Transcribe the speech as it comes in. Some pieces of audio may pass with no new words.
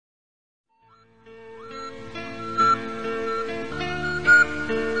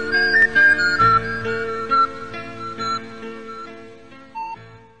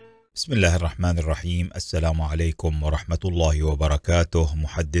بسم الله الرحمن الرحيم. السلام عليكم ورحمة الله وبركاته.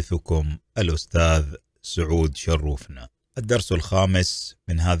 محدثكم الأستاذ سعود شروفنا. الدرس الخامس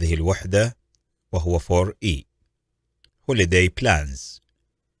من هذه الوحدة وهو 4E Holiday Plans،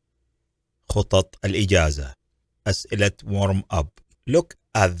 خطط الإجازة. أسئلة warm up. Look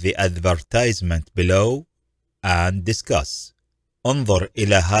at the advertisement below and discuss. انظر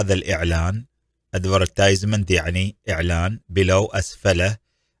إلى هذا الإعلان. advertisement يعني إعلان، below أسفله،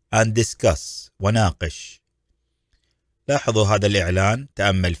 and discuss وناقش. لاحظوا هذا الإعلان،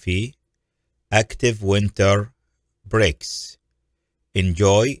 تأمل فيه. Active winter breaks.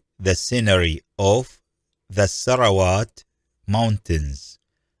 Enjoy the scenery of the Sarawat mountains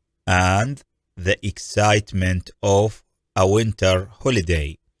and the excitement of a winter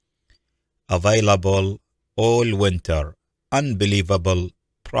holiday. Available all winter. Unbelievable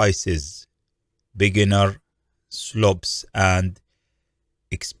prices. Beginner slopes and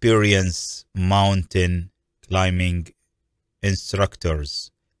experience mountain climbing instructors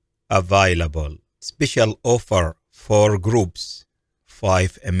available. Special offer for groups.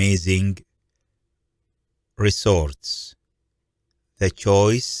 5 amazing resorts. The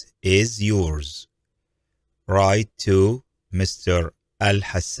choice is yours. Write to Mr. Al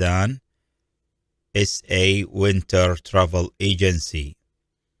Hassan, SA Winter Travel Agency,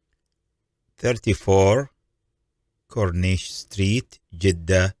 34 كورنيش ستريت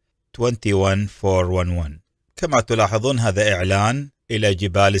جدة 21411. كما تلاحظون هذا إعلان إلى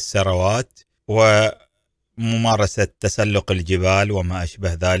جبال السروات وممارسة تسلق الجبال وما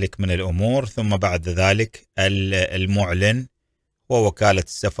أشبه ذلك من الأمور. ثم بعد ذلك المعلن ووكالة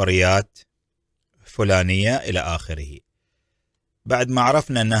السفريات فلانية إلى آخره. بعد ما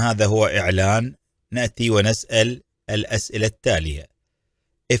عرفنا أن هذا هو إعلان، نأتي ونسأل الأسئلة التالية.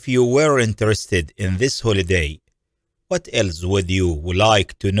 If you were interested in this holiday, what else would you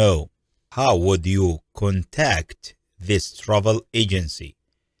like to know? How would you contact this travel agency?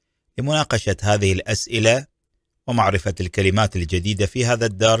 لمناقشة هذه الأسئلة ومعرفة الكلمات الجديدة في هذا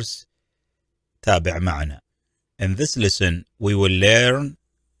الدرس، تابع معنا. In this lesson, we will learn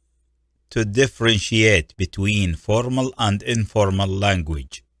to differentiate between formal and informal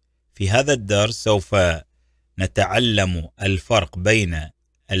language. في هذا الدرس سوف نتعلم الفرق بين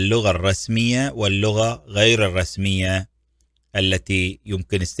اللغة الرسمية واللغة غير الرسمية التي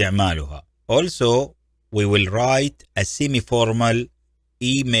يمكن استعمالها. Also, we will write a semi-formal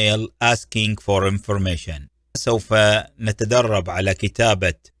email asking for information. سوف نتدرب على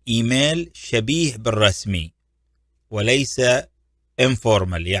كتابة إيميل شبيه بالرسمي وليس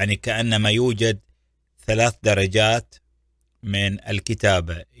informal، يعني كأنما يوجد 3 درجات من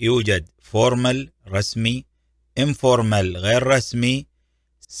الكتابة. يوجد formal رسمي، informal غير رسمي،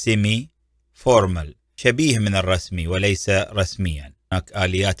 سيمي فورمال شبيه من الرسمي وليس رسميا. هناك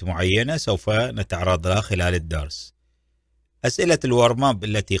آليات معينة سوف نتعرض لها خلال الدرس. أسئلة الورم اب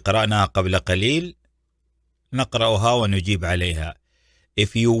التي قرأناها قبل قليل نقرأها ونجيب عليها.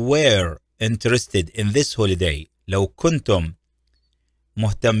 If you were interested in this holiday، لو كنتم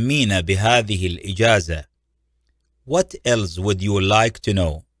مهتمين بهذه الإجازة. What else would you like to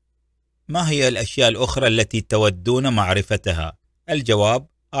know؟ ما هي الأشياء الأخرى التي تودون معرفتها؟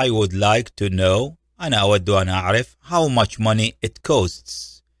 الجواب I would like to know. أنا أود أن أعرف how much money it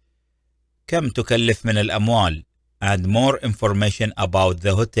costs. كم تكلف من الأموال. And more information about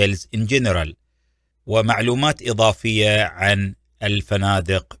the hotels in general. ومعلومات إضافية عن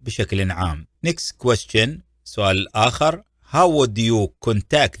الفنادق بشكل عام. Next question. سؤال آخر. How would you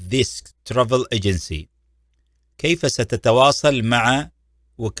contact this travel agency؟ كيف ستتواصل مع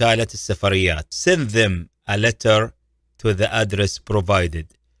وكالة السفريات؟ Send them a letter to the address provided.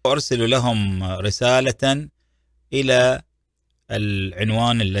 أرسل لهم رسالة إلى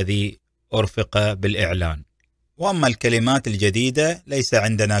العنوان الذي أرفق بالإعلان. وأما الكلمات الجديدة ليس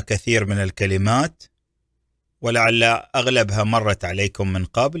عندنا كثير من الكلمات، ولعل أغلبها مرت عليكم من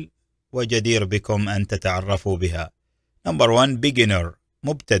قبل وجدير بكم أن تتعرفوا بها. Number 1 beginner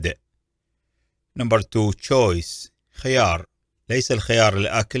مبتدئ. Number 2 choice خيار، ليس الخيار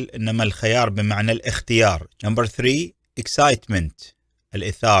الأكل إنما الخيار بمعنى الاختيار. Number 3 excitement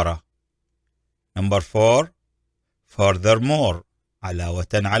الإثارة. Number 4 furthermore علاوة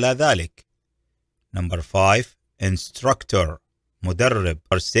على ذلك. Number 5 instructor مدرب.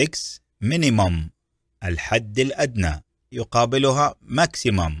 Number 6 minimum الحد الأدنى، يقابلها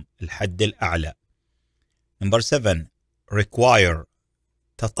maximum الحد الأعلى. Number 7 require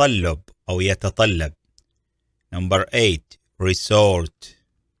تطلب أو يتطلب. Number 8 resort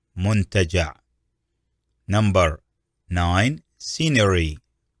منتجع. Number 9 scenery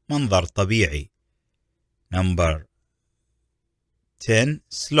منظر طبيعي. Number 10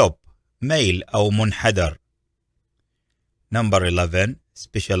 slope ميل أو منحدر. Number 11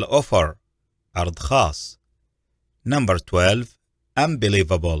 special offer عرض خاص. Number 12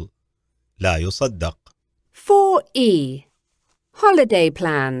 unbelievable لا يصدق. 4E Holiday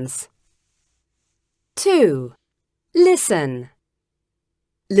plans. 2. Listen.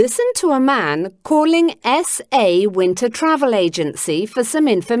 Listen to a man calling SA Winter Travel Agency for some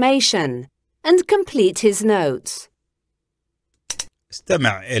information and complete his notes.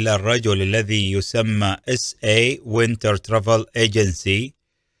 استمع إلى الرجل الذي يسمى SA Winter Travel Agency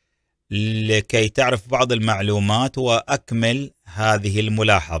لكي تعرف بعض المعلومات وأكمل هذه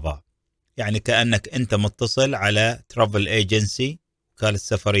الملاحظة. يعني كأنك أنت متصل على Travel Agency وكالة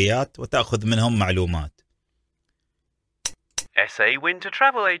السفريات وتأخذ منهم معلومات. SA Winter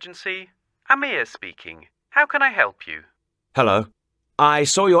Travel Agency, Amir speaking. How can I help you? Hello. I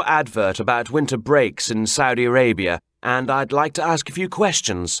saw your advert about winter breaks in Saudi Arabia, and I'd like to ask a few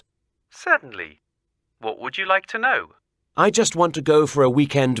questions. Certainly. What would you like to know? I just want to go for a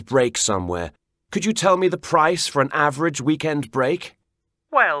weekend break somewhere. Could you tell me the price for an average weekend break?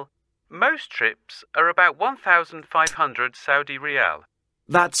 Well, most trips are about 1,500 Saudi Riyal.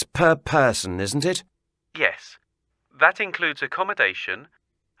 That's per person, isn't it? Yes. That includes accommodation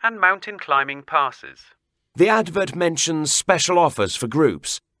and mountain climbing passes. The advert mentions special offers for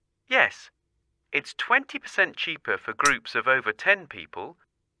groups. Yes. It's 20% cheaper for groups of over 10 people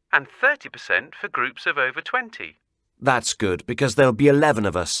and 30% for groups of over 20. That's good, because there'll be 11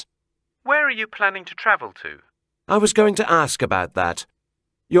 of us. Where are you planning to travel to? I was going to ask about that.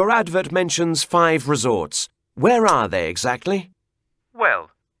 Your advert mentions 5 resorts. Where are they exactly?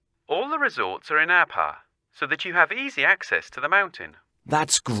 Well, all the resorts are in Abha, so that you have easy access to the mountain.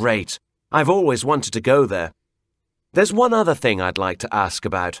 That's great. I've always wanted to go there. There's one other thing I'd like to ask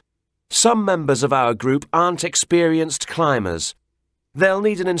about. Some members of our group aren't experienced climbers. They'll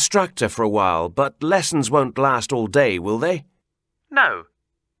need an instructor for a while, but lessons won't last all day, will they? No.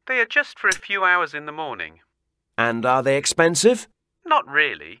 They are just for a few hours in the morning. And are they expensive? Not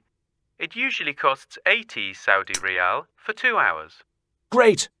really. It usually costs 80 Saudi Riyal for 2 hours.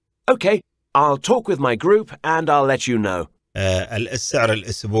 Great. Okay. I'll talk with my group and I'll let you know. السعر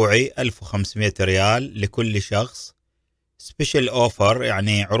الأسبوعي 1500 ريال لكل شخص. سبيشال اوفر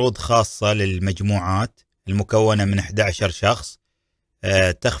يعني عروض خاصة للمجموعات المكونة من 11 شخص.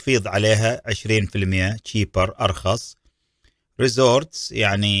 تخفيض عليها 20%. cheaper أرخص. ريزورتس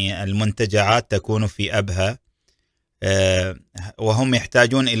يعني المنتجعات تكون في أبها. وهم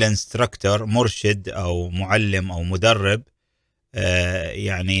يحتاجون إلى انستراكتور مرشد أو معلم أو مدرب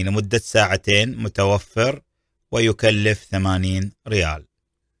يعني لمدة 2 ساعات متوفر ويكلف 80 ريال.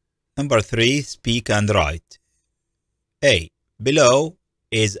 Number 3 speak and write. A. Below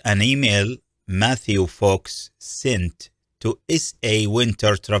is an email Matthew Fox sent to SA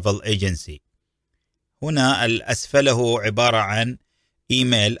Winter Travel Agency. هنا الأسفله عبارة عن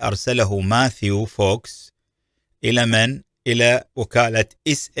إيميل أرسله ماثيو فوكس إلى من؟ إلى وكالة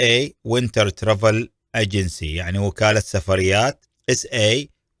SA Winter Travel Agency يعني وكالة سفريات SA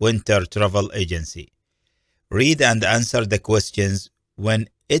Winter Travel Agency. Read and answer the questions when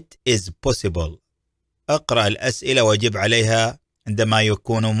it is possible. اقرأ الأسئلة وجب عليها عندما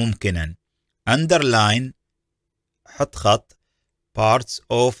يكون ممكنا. Underline حط خط parts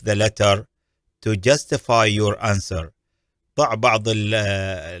of the letter to justify your answer. ضع بعض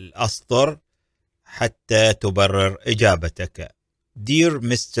الأسطر حتى تبرر إجابتك. Dear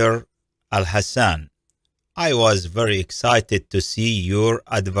Mr. Al-Hassan, I was very excited to see your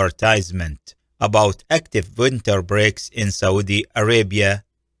advertisement about active winter breaks in Saudi Arabia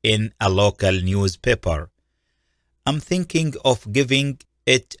in a local newspaper. I'm thinking of giving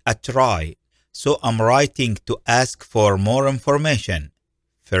it a try, so I'm writing to ask for more information.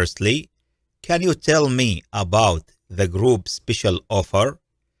 Firstly, can you tell me about the group special offer?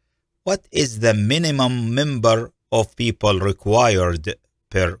 What is the minimum number of people required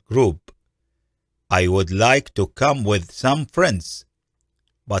per group? I would like to come with some friends,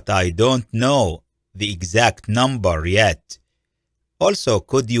 but I don't know the exact number yet. Also,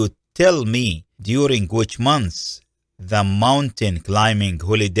 could you tell me during which months the mountain climbing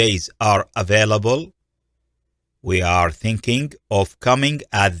holidays are available? We are thinking of coming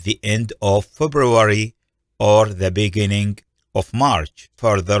at the end of February or the beginning of March.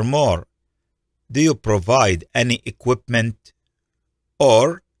 Furthermore, do you provide any equipment,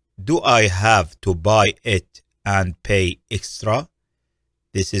 or do I have to buy it and pay extra?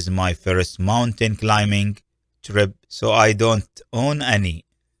 This is my first mountain climbing trip, so I don't own any.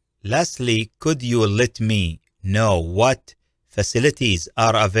 Lastly, could you let me know what facilities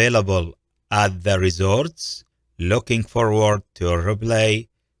are available at the resorts? Looking forward to your reply,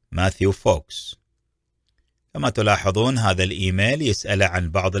 ماثيو فوكس. كما تلاحظون هذا الإيميل يسأل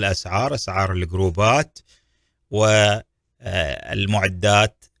عن بعض الأسعار، أسعار الجروبات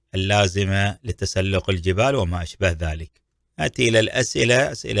والمعدات اللازمة لتسلق الجبال وما أشبه ذلك. نأتي إلى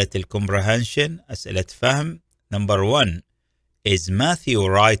الأسئلة، أسئلة الكومبرهنشن، أسئلة فهم. Number 1. Is Matthew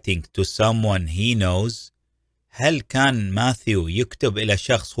writing to someone he knows؟ هل كان ماثيو يكتب إلى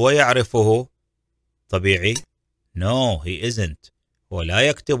شخص هو يعرفه؟ طبيعي. No, he isn't. هو لا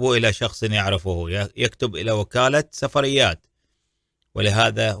يكتب إلى شخص يعرفه، يكتب إلى وكالة سفريات،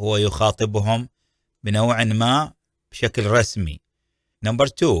 ولهذا هو يخاطبهم بنوع ما بشكل رسمي. Number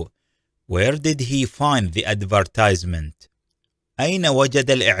 2. Where did he find the advertisement؟ أين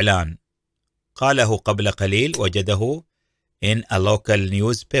وجد الإعلان؟ قاله قبل قليل وجده in a local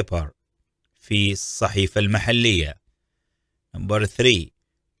newspaper، في الصحيفة المحلية. Number 3.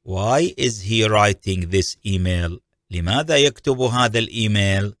 Why is he writing this email؟ لماذا يكتب هذا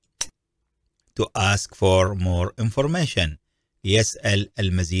الإيميل؟ To ask for more information، يسأل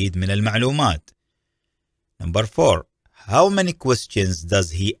المزيد من المعلومات. Number 4. How many questions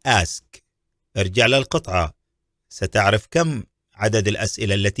does he ask؟ ارجع للقطعة ستعرف كم عدد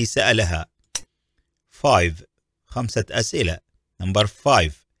الأسئلة التي سألها. 5 أسئلة. Number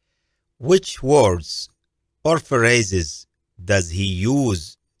 5. Which words or phrases does he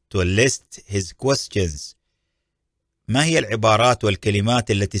use to list his questions؟ ما هي العبارات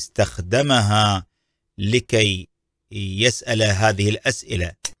والكلمات التي استخدمها لكي يسأل هذه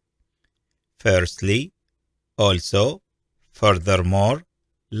الأسئلة؟ Firstly، also، furthermore،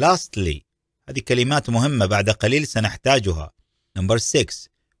 lastly. هذه كلمات مهمة بعد قليل سنحتاجها. Number 6.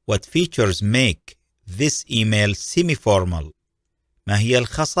 What features make this email semi-formal؟ ما هي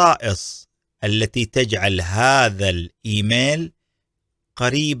الخصائص التي تجعل هذا الإيميل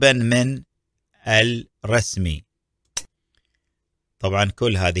قريبا من الرسمي؟ طبعا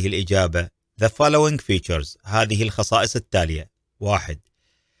كل هذه الإجابة The following features، هذه الخصائص التالية. 1.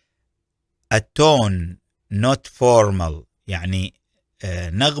 A tone not formal، يعني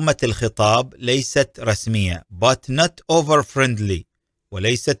نغمة الخطاب ليست رسمية، but not over friendly،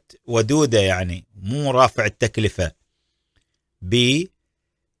 وليست ودودة، يعني مو رافع التكلفة. B.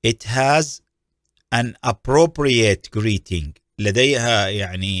 It has an appropriate greeting، لديها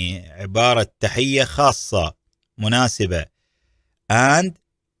يعني عبارة تحية خاصة مناسبة. And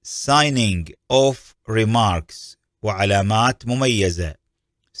signing of remarks، وعلامات مميزة.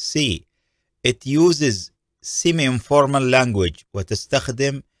 C. It uses semi-informal language،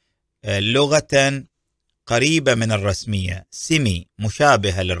 وتستخدم لغة قريبة من الرسمية، semi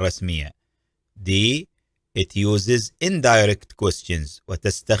مشابهة للرسمية. D. It uses indirect questions،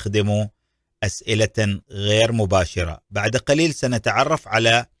 وتستخدم أسئلة غير مباشرة. بعد قليل سنتعرف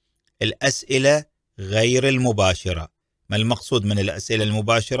على الأسئلة غير المباشرة، ما المقصود من الأسئلة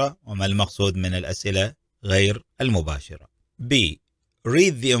المباشرة وما المقصود من الأسئلة غير المباشرة. B.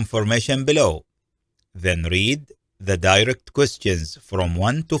 Read the information below. Then read the direct questions from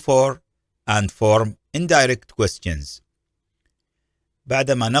 1 to 4 and form indirect questions.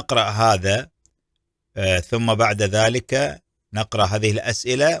 بعدما نقرأ هذا ثم بعد ذلك نقرأ هذه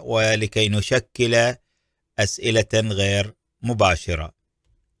الأسئلة، ولكي نشكل أسئلة غير مباشرة.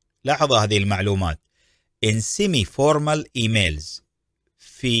 لاحظوا هذه المعلومات. In semi-formal emails،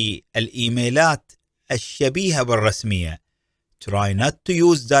 في الإيميلات الشبيهة بالرسمية، try not to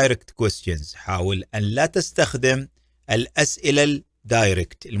use direct questions، حاول أن لا تستخدم الأسئلة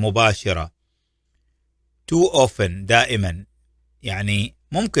الدايركت المباشرة. too often، دائما، يعني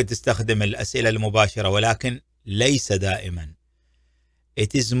ممكن تستخدم الأسئلة المباشرة ولكن ليس دائما.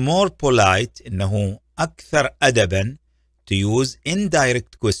 It is more polite، إنه أكثر أدبا to use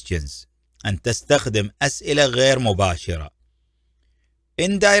indirect questions، أن تستخدم أسئلة غير مباشرة.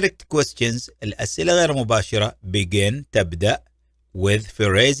 Indirect questions، الأسئلة غير مباشرة، begin، تبدأ with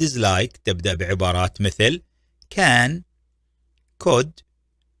phrases like، تبدأ بعبارات مثل can، could،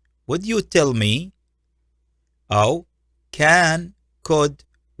 would you tell me، أو can، could،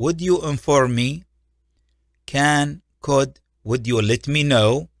 would you inform me، can، could، would you let me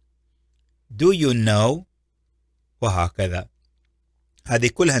know، do you know، وهكذا. هذه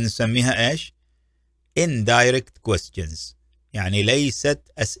كلها نسميها إيش؟ indirect questions، يعني ليست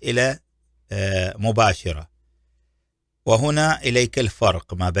أسئلة مباشرة. وهنا إليك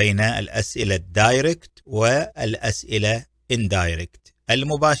الفرق ما بين الأسئلة الدايركت والأسئلة indirect،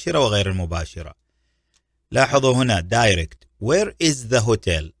 المباشرة وغير المباشرة. لاحظوا هنا direct، where is the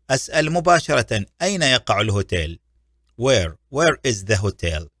hotel؟ أسأل مباشرة أين يقع الهوتيل؟ where is the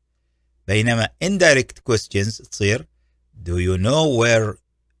hotel؟ بينما indirect questions تصير do you know where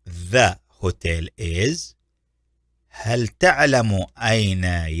the hotel is؟ هل تعلم أين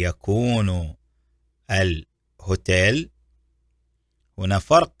يكون الهوتيل؟ هنا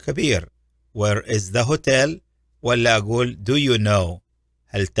فرق كبير. Where is the hotel؟ ولا أقول do you know؟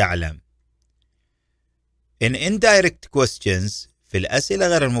 هل تعلم؟ In indirect questions في الأسئلة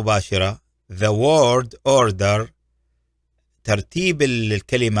غير المباشرة the word order ترتيب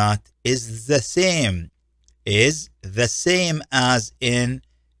الكلمات is the same as in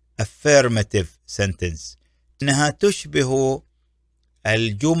affirmative sentence. إنها تشبه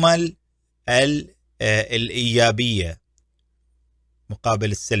الجمل الإيجابية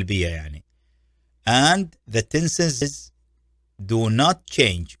مقابل السلبية يعني. And the tenses do not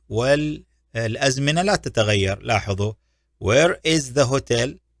change. والأزمنة لا تتغير. لاحظوا where is the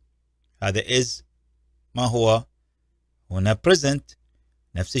hotel؟ هذا is ما هو؟ هنا present.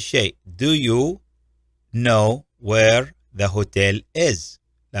 نفس الشيء do you know where the hotel is؟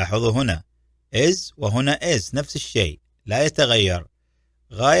 لاحظوا هنا is وهنا is نفس الشيء لا يتغير.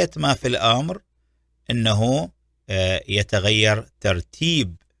 غاية ما في الأمر أنه يتغير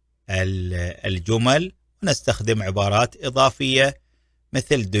ترتيب الجمل ونستخدم عبارات إضافية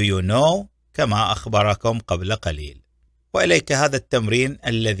مثل do you know كما أخبركم قبل قليل. وإليك هذا التمرين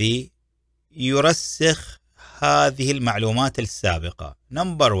الذي يرسخ هذه المعلومات السابقة.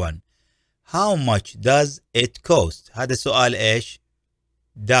 Number 1 How much does it cost؟ هذا سؤال إيش؟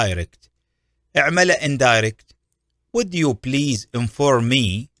 direct. اعمل indirect. Would you please inform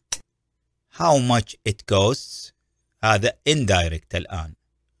me how much it costs؟ هذا indirect الآن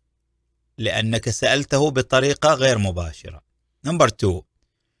لأنك سألته بطريقة غير مباشرة. Number 2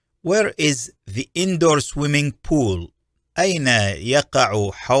 Where is the indoor swimming pool؟ أين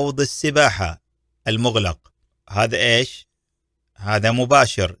يقع حوض السباحة المغلق؟ هذا إيش؟ هذا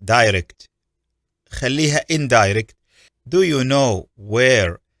مباشر direct. خليها indirect. Do you know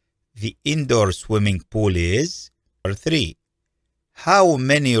where the indoor swimming pool is؟ Number 3 How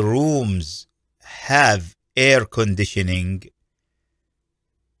many rooms have air conditioning؟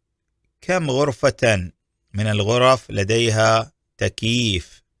 كم غرفة من الغرف لديها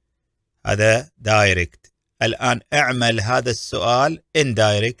تكييف؟ هذا direct. الآن اعمل هذا السؤال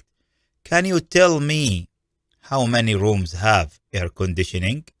indirect. Can you tell me how many rooms have air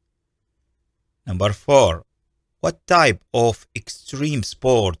conditioning؟ Number 4 What type of extreme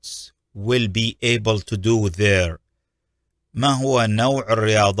sports will be able to do there؟ ما هو نوع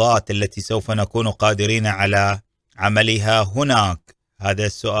الرياضات التي سوف نكون قادرين على عملها هناك؟ هذا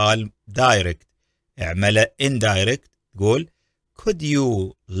السؤال direct. اعمل indirect. تقول Could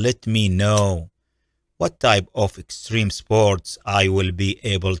you let me know what type of extreme sports I will be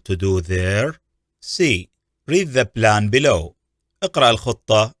able to do there؟ C. Read the plan below. اقرأ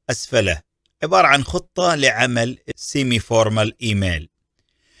الخطة أسفله. عبارة عن خطة لعمل semi-formal email.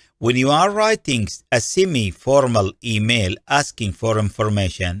 When you are writing a semi-formal email asking for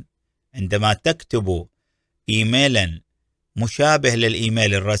information عندما تكتب إيميلا مشابه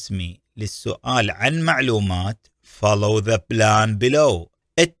للإيميل الرسمي للسؤال عن معلومات follow the plan below.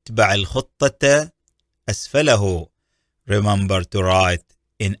 اتبع الخطة أسفله. Remember to write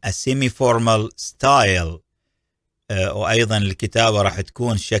in a semi-formal style. وأيضا الكتابة راح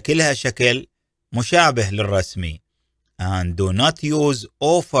تكون شكلها شكل مشابه للرسمي. And do not use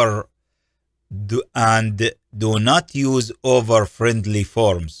over friendly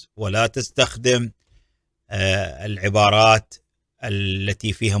forms. ولا تستخدم العبارات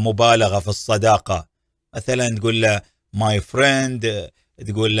التي فيها مبالغة في الصداقة. مثلا تقول له my friend،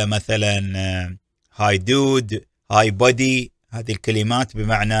 تقول له مثلا hi dude، hi buddy. هذه الكلمات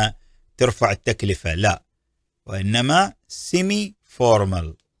بمعنى ترفع التكلفة، لا، وإنما semi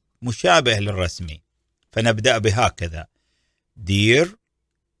formal مشابه للرسمي. فنبدأ بهكذا: Dear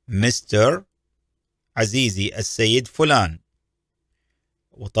Mr. عزيزي السيد فلان،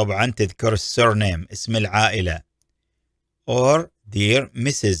 وطبعا تذكر السورنيم اسم العائلة، or Dear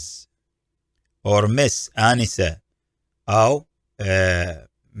Mrs. or Miss آنسة، أو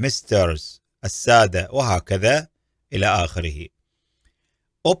Misters السادة، وهكذا إلى آخره.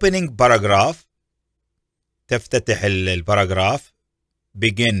 Opening paragraph، تفتتح الباراجراف.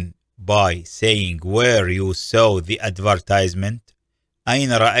 Begin by saying where you saw the advertisement،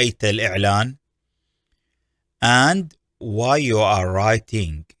 أين رأيت الإعلان. And why you are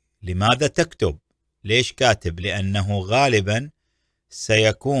writing، لماذا تكتب، ليش كاتب، لأنه غالبا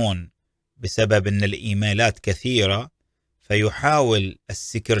سيكون بسبب أن الإيميلات كثيرة، فيحاول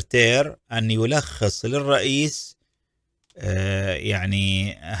السكرتير أن يلخص للرئيس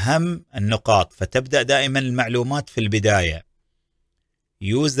يعني أهم النقاط، فتبدأ دائما المعلومات في البداية.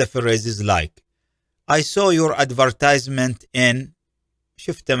 Use the phrases like I saw your advertisement in،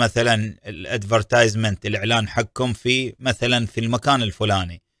 شفت مثلا الادفرتايزمنت الإعلان حقكم في مثلا في المكان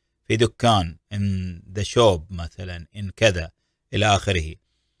الفلاني، في دكان in the shop مثلا in كذا إلى آخره،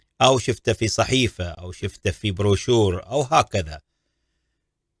 أو شفته في صحيفة أو شفته في بروشور أو هكذا.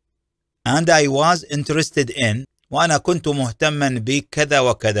 and I was interested in، وأنا كنت مهتما بكذا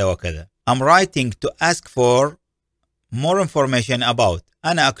وكذا وكذا. I'm writing to ask for more information about،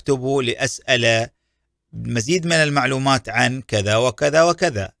 أنا أكتب لأسأل مزيد من المعلومات عن كذا وكذا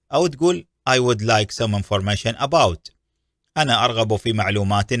وكذا. أو تقول I would like some information about، أنا أرغب في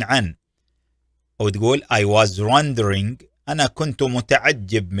معلومات عن. أو تقول I was wondering، أنا كنت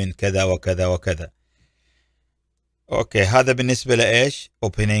متعجب من كذا وكذا وكذا. أوكي، هذا بالنسبة لإيش؟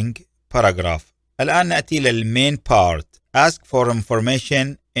 opening paragraph. الآن نأتي للmain part. ask for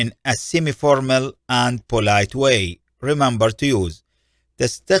information in a semi-formal and polite way. remember to use.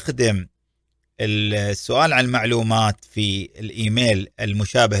 تستخدم السؤال عن المعلومات في الإيميل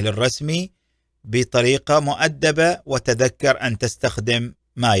المشابه للرسمي بطريقة مؤدبة، وتذكر أن تستخدم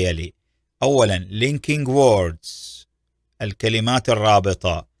ما يلي. أولا linking words، الكلمات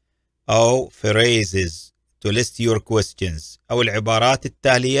الرابطة، أو phrases to list your questions، أو العبارات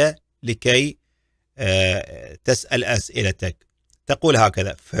التالية لكي تسأل أسئلتك. تقول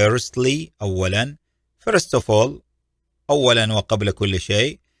هكذا: firstly، أولا، first of all، أولا وقبل كل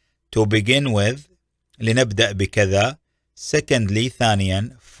شيء، to begin with، لنبدأ بكذا، secondly،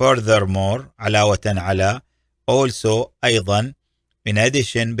 ثانيا، furthermore، علاوة على، also، أيضا، in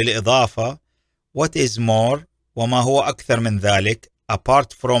addition، بالإضافة، what is more، وما هو أكثر من ذلك،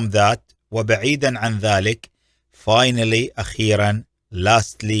 apart from that، وبعيدا عن ذلك، finally، أخيرا،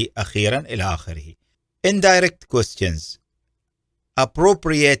 lastly، أخيرا إلى آخره. indirect questions،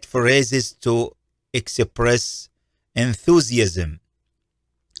 appropriate phrases to express enthusiasm.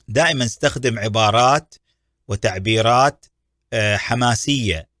 دائما استخدم عبارات وتعبيرات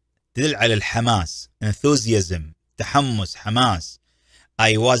حماسية تدل على الحماس. enthusiasm، تحمس، حماس.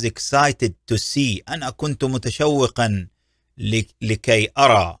 I was excited to see، أنا كنت متشوقا لكي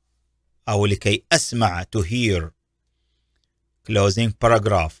أرى أو لكي أسمع، to hear. closing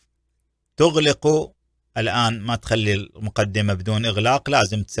paragraph، تغلق. الآن ما تخلي المقدمة بدون إغلاق،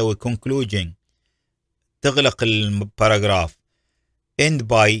 لازم تسوي conclusion، تغلق الباراجراف. end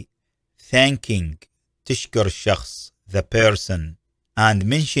by thanking، تشكر الشخص the person and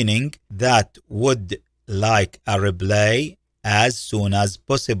mentioning that would like a reply as soon as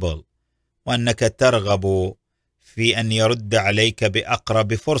possible، وأنك ترغب في أن يرد عليك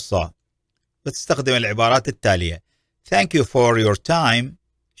بأقرب فرصة. وتستخدم العبارات التالية: Thank you for your time،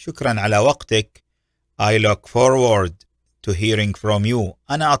 شكرا على وقتك. I look forward to hearing from you،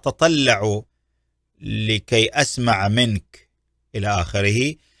 أنا أتطلع لكي أسمع منك إلى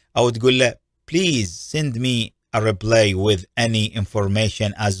آخره. أو تقول له Please send me a reply with any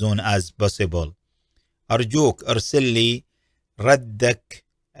information as soon as possible، أرجوك أرسل لي ردك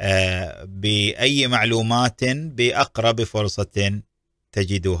بأي معلومات بأقرب فرصة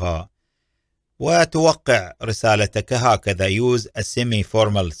تجدها. وتوقع رسالتك هكذا: use a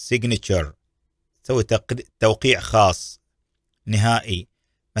semi-formal signature، تسوي توقيع خاص نهائي.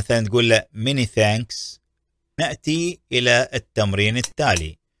 مثلا تقول له many thanks. نأتي إلى التمرين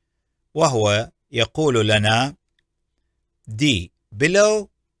التالي، وهو يقول لنا D. Below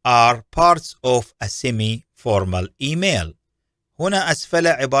are parts of a semi-formal email. هنا أسفل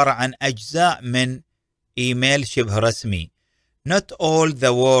عبارة عن أجزاء من إيميل شبه رسمي. Not all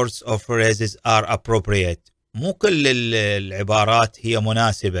the words or phrases are appropriate، مو كل العبارات هي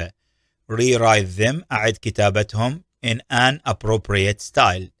مناسبة. Rewrite them، أعد كتابتهم in an appropriate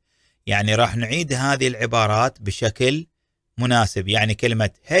style، يعني راح نعيد هذه العبارات بشكل مناسب. يعني كلمة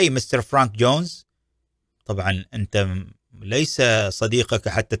Hey Mr. Frank Jones، طبعا أنت ليس صديقك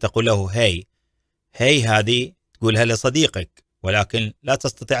حتى تقول له Hey. Hey هذه تقولها لصديقك، ولكن لا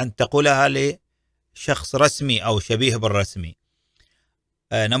تستطيع أن تقولها لشخص رسمي أو شبيه بالرسمي.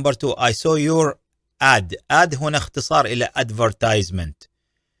 Number 2 I saw your ad. ad هنا اختصار إلى advertisement،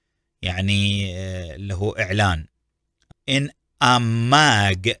 يعني اللي هو إعلان. in a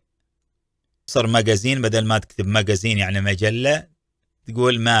mag، صار ماجازين، بدل ما تكتب ماجازين يعني مجلة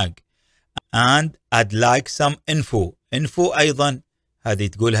تقول mag. and I'd like some info. info أيضا هذه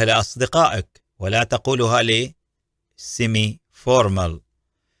تقولها لأصدقائك ولا تقولها لي semi formal.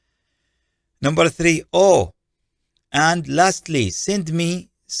 Number 3 oh and lastly send me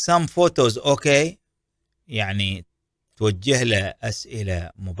some photos okay، يعني توجه له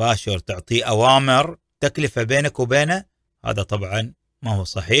أسئلة مباشر، تعطيه أوامر، تكلفة بينك وبينه. هذا طبعا ما هو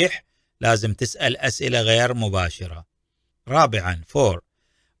صحيح، لازم تسأل أسئلة غير مباشرة. رابعا 4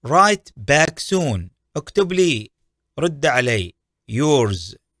 write back soon، اكتب لي، رد علي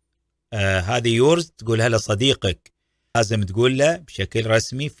yours. هذه yours تقولها لصديقك، لازم تقول له بشكل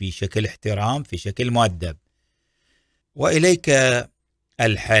رسمي، في شكل احترام، في شكل مؤدب. وإليك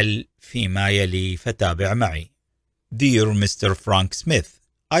الحل فيما يلي، فتابع معي. Dear Mr. Frank Smith,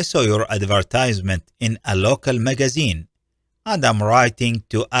 I saw your advertisement in a local magazine and I'm writing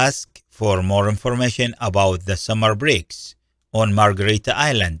to ask for more information about the summer breaks on Margarita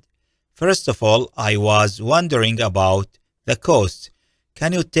Island. First of all, I was wondering about the cost.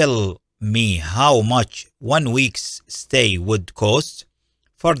 Can you tell me how much 1 week's stay would cost?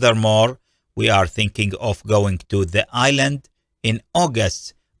 Furthermore, we are thinking of going to the island in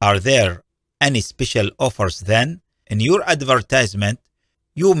August. Are there any special offers then? In your advertisement,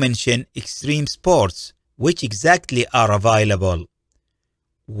 you mention extreme sports. Which exactly are available?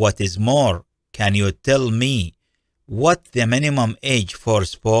 What is more, can you tell me what the minimum age for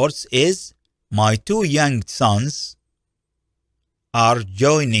sports is? My 2 young sons are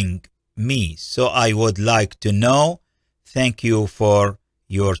joining me, so I would like to know. Thank you for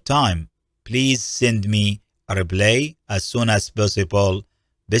your time. Please send me a reply as soon as possible.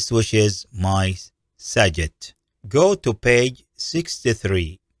 Best wishes, my Sajid. Go to page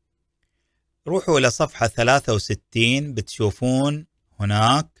 63. روحوا إلى صفحة 63 بتشوفون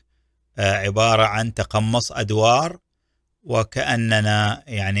هناك عبارة عن تقمص أدوار وكأننا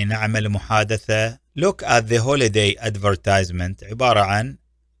يعني نعمل محادثة. Look at the holiday advertisement. عبارة عن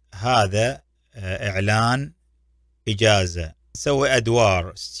هذا إعلان إجازة. نسوي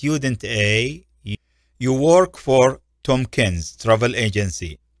أدوار. Student A, you work for Tompkins Travel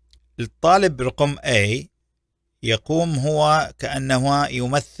Agency. الطالب رقم A يقوم هو كأنه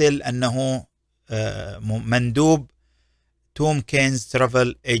يمثل أنه مندوب Tompkins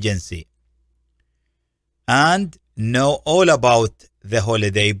Travel Agency and know all about the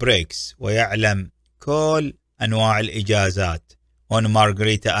holiday breaks. ويعلم كل أنواع الإجازات on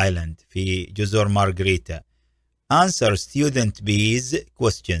Margarita Island في جزر مارغريتا. Answer student B's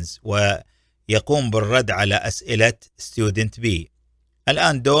questions. ويقوم بالرد على أسئلة student B.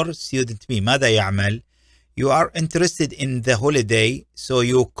 الآن دور student B. ماذا يعمل؟ You are interested in the holiday, so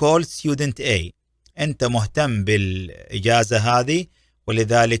you call student A. أنت مهتم بالإجازة هذه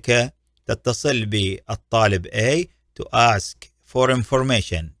ولذلك تتصل بالطالب A to ask for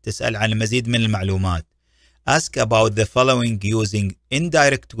information. تسأل عن المزيد من المعلومات. Ask about the following using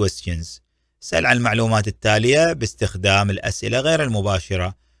indirect questions. سأل عن المعلومات التالية باستخدام الأسئلة غير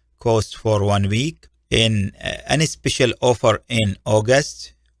المباشرة. Cost for 1 week. In any special offer in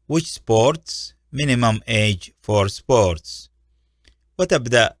August. Which sports? Minimum age for sports.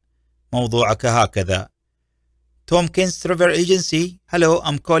 وتبدأ موضوعك هكذا. Tompkins Travel Agency. Hello,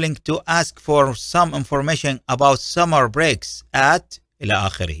 I'm calling to ask for some information about summer breaks at إلى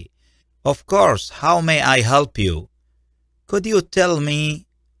آخره. Of course, how may I help you? Could you tell me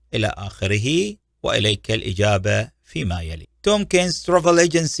إلى آخره وإليك الإجابة فيما يلي. Tompkins Travel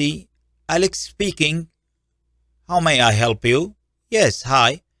Agency. Alex speaking. How may I help you? Yes,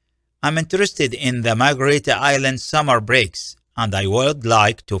 hi. I'm interested in the Margarita Island summer breaks and I would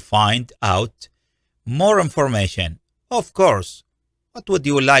like to find out more information. Of course. What would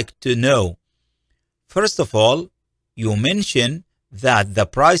you like to know? First of all, you mention that the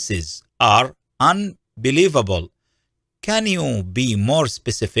prices are unbelievable. Can you be more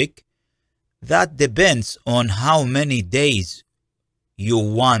specific? That depends on how many days you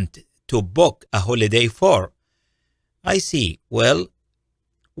want to book a holiday for. I see. Well,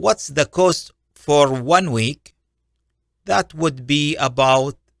 what's the cost for 1 week? That would be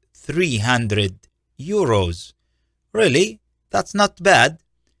about 300 euros. Really? That's not bad.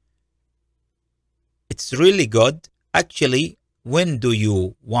 It's really good. Actually, when do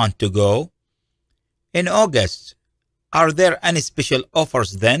you want to go? In August. Are there any special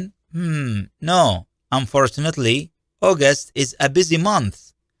offers then? No. Unfortunately, August is a busy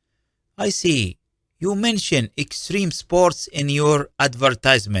month. I see. You mentioned extreme sports in your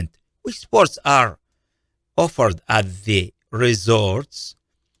advertisement. Which sports are offered at the resorts?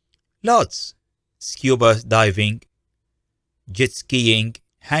 Lots. Scuba diving, jet skiing,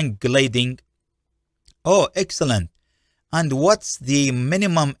 hang gliding. Oh, excellent. And what's the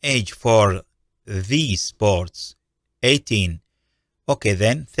minimum age for these sports? 18. Okay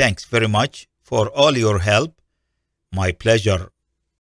then, thanks very much for all your help. My pleasure.